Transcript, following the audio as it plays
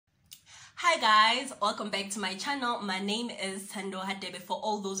Hi guys, welcome back to my channel. My name is THANDO HADEBE for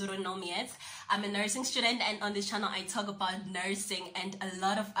all those who don't know me yet. I'm a nursing student and on this channel I talk about nursing and a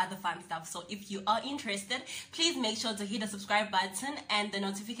lot of other fun stuff. So if you are interested, please make sure to hit the subscribe button and the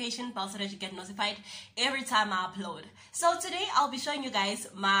notification bell so that you get notified every time I upload. So today I'll be showing you guys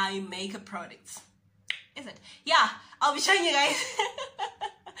my makeup products. Is it? Yeah, I'll be showing you guys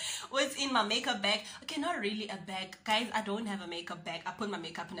what's in my makeup bag. Okay, not really a bag, guys. I don't have a makeup bag. I put my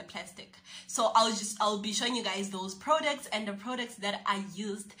makeup in a plastic. So I'll be showing you guys those products and the products that I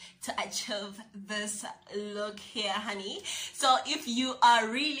used to achieve this look here, honey. So if you are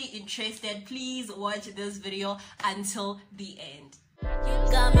really interested, please watch this video until the end.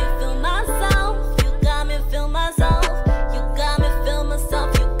 You got me feel myself. You got me feel myself. You got me feel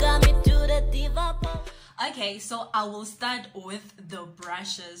myself. You got me do the diva pose. Okay, so I will start with the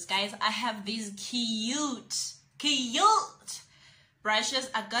brushes. Guys, I have these cute brushes.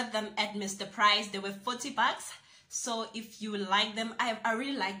 I got them at Mr. Price. They were 40 bucks. So if you like them, I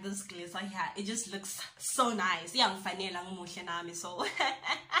really like this glitter here. It just looks so nice. So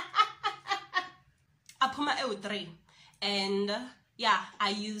I put my E3 and yeah,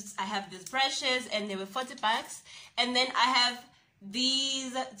 I have these brushes and they were 40 bucks. And then I have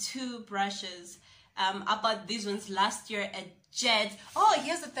these two brushes. I bought these ones last year at Jet. Oh,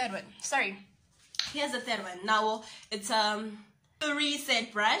 here's the third one. Sorry. Here's the third one. Now, it's a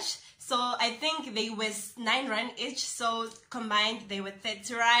reset brush. So, I think they were 9 rand each. So, combined, they were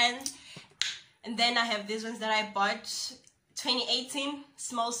 30 rand. And then I have these ones that I bought 2018,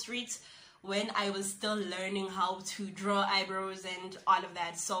 Small Street, when I was still learning how to draw eyebrows and all of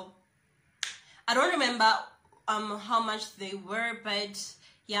that. So, I don't remember how much they were, but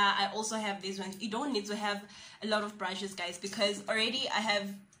yeah, I also have these ones. You don't need to have a lot of brushes, guys, because already I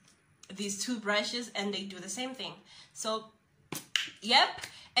have these two brushes and they do the same thing. So, yep.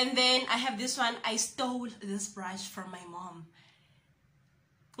 And then I have this one. I stole this brush from my mom.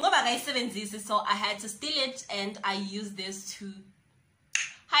 So I had to steal it and I use this to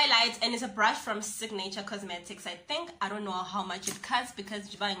highlight. And it's a brush from Signature Cosmetics, I think. I don't know how much it costs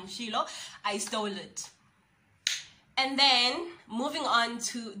because I stole it. And then moving on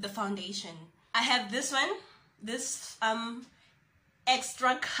to the foundation, I have this one, this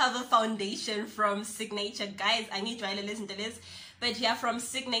extra cover foundation from Signature. Guys, I need to listen to this, but yeah, from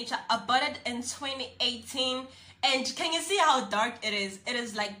Signature. I bought it in 2018 and can you see how dark it is? It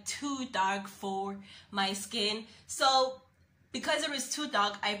is like too dark for my skin. So because it was too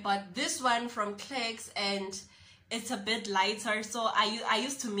dark, I bought this one from Clicks and it's a bit lighter. So I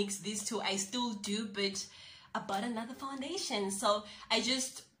used to mix these two. I still do, but I bought another foundation. So it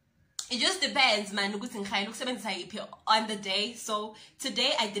just depends, man, on the day. So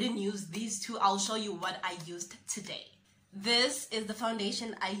today I didn't use these two. I'll show you what I used today. This is the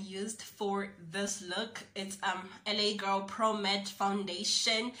foundation I used for this look. It's LA Girl Pro Matte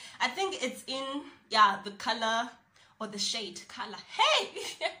Foundation. I think it's in, yeah, the color or the shade color. Hey!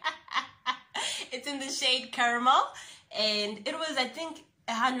 It's in the shade caramel and it was, I think,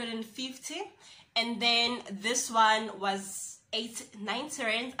 150. And then this one was 90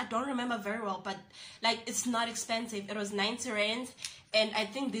 rand. I don't remember very well, but like it's not expensive. It was 90 rand, and I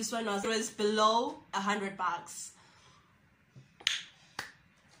think this one was below 100 bucks.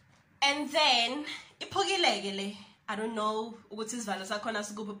 And then I don't know what is value,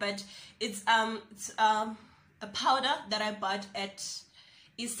 but it's a powder that I bought at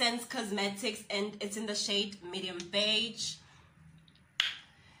Essence Cosmetics, and it's in the shade medium beige.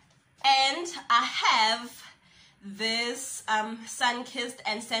 And I have this Sun-Kissed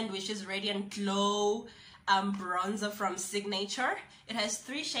and Sandwiches Radiant Glow bronzer from Signature. It has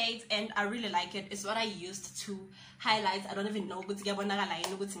 3 shades and I really like it. It's what I used to highlight. I don't even know what's going highlight,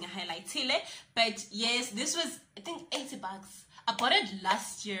 but yes, this was, I think, 80 bucks. I bought it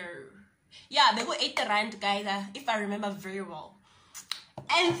last year. Yeah, they were 80 rand, guys, if I remember very well.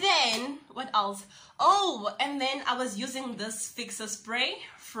 And then what else? Oh, and then I was using this fixer spray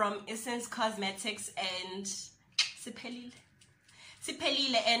from Essence Cosmetics and Siphelile,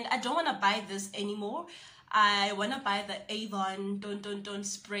 and I don't want to buy this anymore. I want to buy the Avon Don't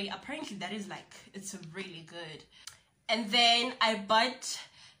spray. Apparently that is like, it's really good. And then I bought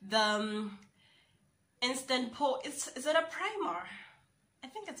the Instant Pore. Is it a primer? I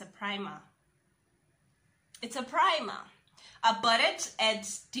think it's a primer. It's a primer. I bought it at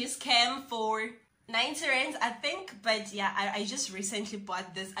Discam for 90 rands, I think, but yeah, I just recently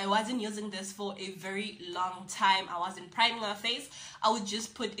bought this. I wasn't using this for a very long time. I wasn't priming my face. I would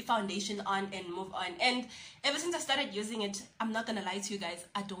just put a foundation on and move on. And ever since I started using it, I'm not gonna lie to you guys,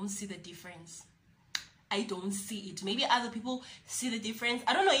 I don't see the difference. I don't see it. Maybe other people see the difference.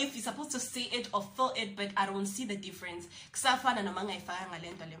 I don't know if you're supposed to see it or feel it, but I don't see the difference.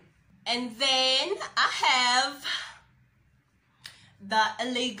 And then I have the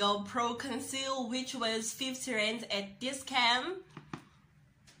LA Girl Pro Conceal, which was 50 Rand at discount.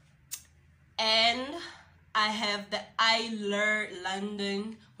 And I have the Eyelure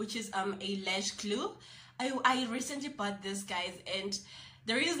London, which is a lash glue. I recently bought this, guys, and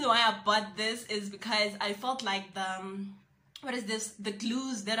the reason why I bought this is because I felt like the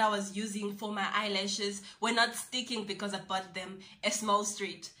glues that I was using for my eyelashes were not sticking because I bought them at Small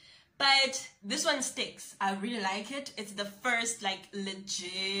Street. But this one sticks. I really like it. It's the first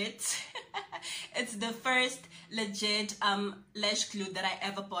legit it's the first legit lash glue that I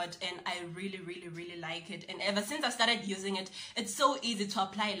ever bought, and I really like it. And ever since I started using it, it's so easy to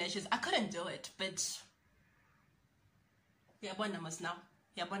apply lashes. I couldn't do it, but yeah, one almost now.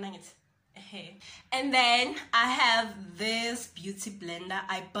 Yeah, one it. And then I have this beauty blender.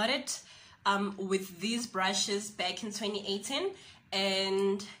 I bought it with these brushes back in 2018,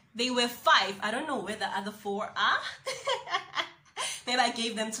 and they were 5. I don't know where the other 4 are. Maybe I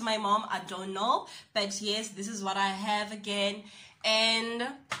gave them to my mom. I don't know. But yes, this is what I have again. And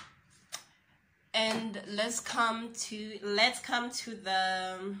let's come to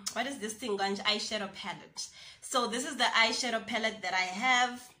the, what is this thing? Eyeshadow palette. So this is the eyeshadow palette that I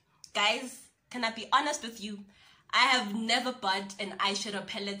have. Guys, can I be honest with you? I have never bought an eyeshadow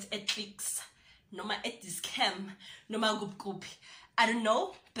palette at Trix. No ma at this cam. No ma goop. I don't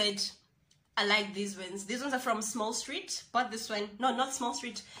know, but I like these ones. These ones are from Small Street. Bought this one. No, not Small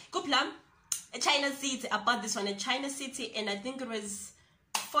Street. Gooplam. China City. I bought this one at China City, and I think it was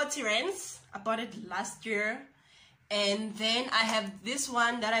 40 rands. I bought it last year. And then I have this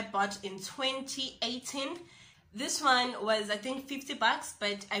one that I bought in 2018. This one was, I think, 50 bucks,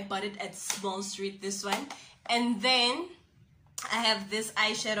 but I bought it at Small Street, this one. And then I have this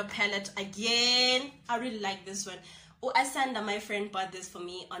eyeshadow palette again. I really like this one. Oh, Asanda, my friend, bought this for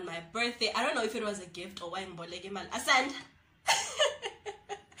me on my birthday. I don't know if it was a gift or when Asanda.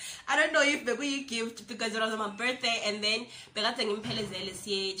 I don't know if it was a gift because it was on my birthday, and then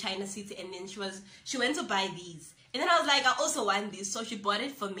China City, and then she went to buy these. And then I was like, I also want this, so she bought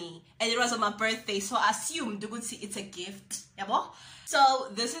it for me, and it was on my birthday, so I assumed it's a gift. So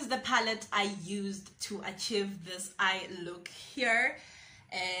this is the palette I used to achieve this eye look here.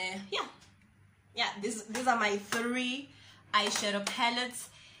 Yeah, these are my 3 eyeshadow palettes.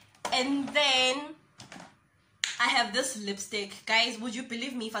 And then I have this lipstick. Guys, would you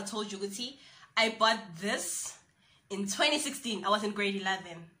believe me if I told you, Gucci, I bought this in 2016. I was in grade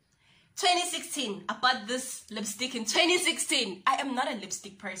 11. 2016, I bought this lipstick in 2016. I am not a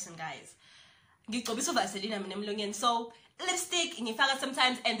lipstick person, guys. So lipstick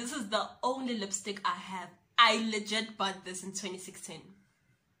sometimes, and this is the only lipstick I have. I legit bought this in 2016.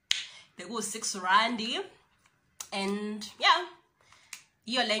 They go 6 randy, and yeah,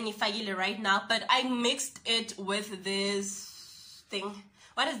 you're letting me right now. But I mixed it with this thing.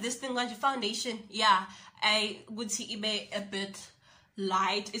 What is this thing? Foundation. Yeah, I would see eBay a bit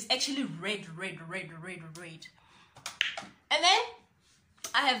light. It's actually red. And then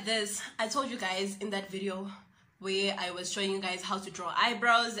I have this. I told you guys in that video where I was showing you guys how to draw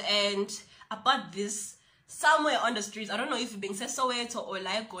eyebrows, and I bought this somewhere on the streets. I don't know if it's being said so or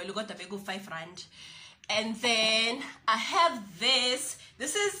like or got the 5 rand. And then I have this.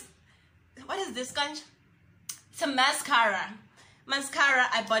 This is, what is this, Ganj? It's a mascara.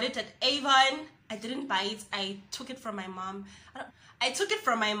 I bought it at Avon. I didn't buy it. I took it from my mom.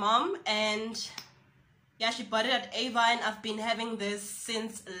 And yeah, she bought it at Avon. I've been having this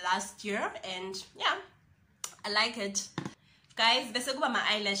since last year, and yeah, I like it. Guys, let's talk about my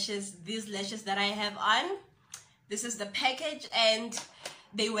eyelashes. These lashes that I have on. This is the package, and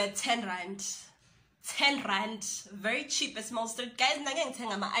they were 10 rand. 10 rand. Very cheap at Small Street. Guys, my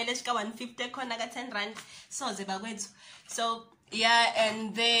eyelash ka 150 konaga 10 rand. So yeah,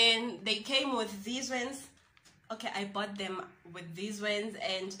 and then they came with these ones. Okay, I bought them with these ones,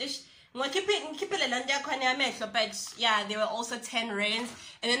 and but yeah, they were also 10 rand.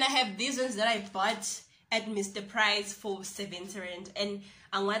 And then I have these ones that I bought at Mr. Price for 70 rand, and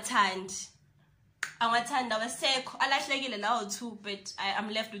I was sick. I like too, but I'm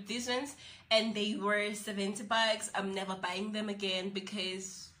left with these ones, and they were 70 bucks. I'm never buying them again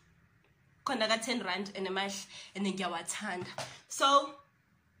because I 10 rand in a mash, and then so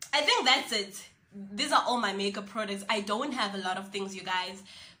I think that's it. These are all my makeup products. I don't have a lot of things, you guys,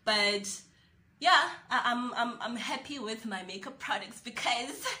 but yeah, I'm happy with my makeup products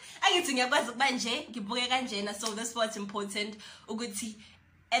because so that's what's important.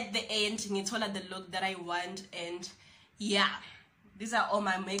 at the end ngithola the look that I want. And yeah, these are all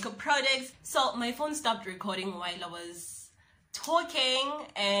my makeup products. So my phone stopped recording while I was talking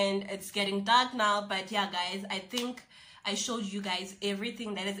and it's getting dark now. But yeah guys, I think I showed you guys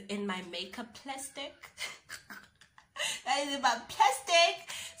everything that is in my makeup plastic. That is about plastic.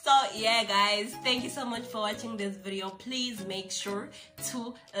 So yeah guys, thank you so much for watching this video. Please make sure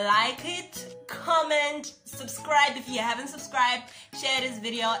to like it, comment, subscribe if you haven't subscribed, share this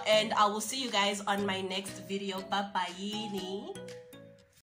video, and I will see you guys on my next video. Bye bye.